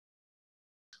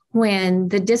when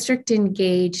the district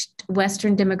engaged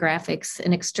Western Demographics,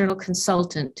 an external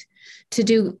consultant, to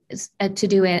do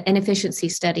an efficiency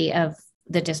study of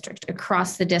the district,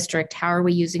 across the district. How are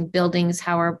we using buildings?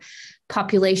 How are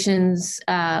populations,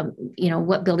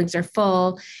 what buildings are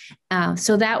full?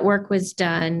 So that work was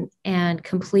done and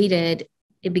completed.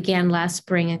 It began last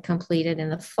spring and completed in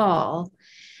the fall.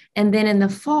 And then in the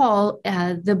fall,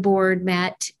 the board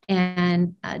met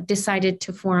and decided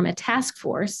to form a task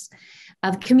force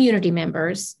of community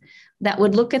members that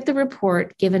would look at the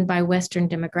report given by Western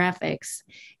Demographics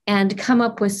and come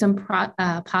up with some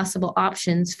possible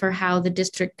options for how the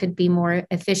district could be more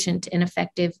efficient and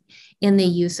effective in the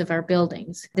use of our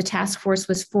buildings. The task force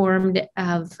was formed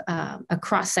of a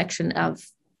cross-section of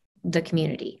the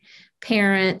community: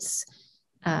 parents,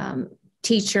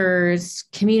 teachers,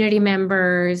 community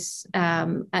members,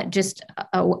 just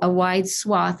a wide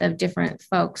swath of different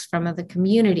folks from the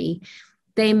community.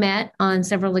 They met on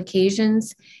several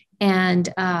occasions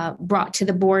and brought to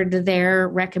the board their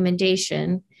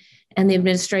recommendation, and the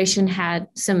administration had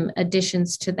some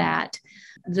additions to that.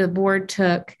 The board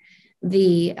took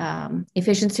the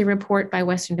efficiency report by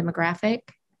Western Demographic,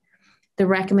 the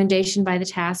recommendation by the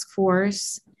task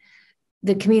force,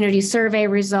 the community survey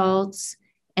results,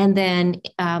 and then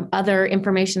other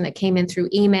information that came in through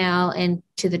email and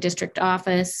to the district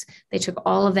office. They took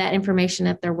all of that information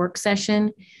at their work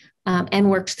session and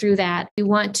worked through that. We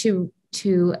want to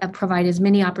provide as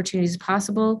many opportunities as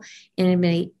possible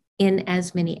in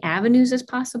as many avenues as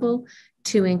possible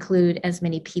to include as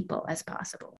many people as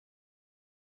possible.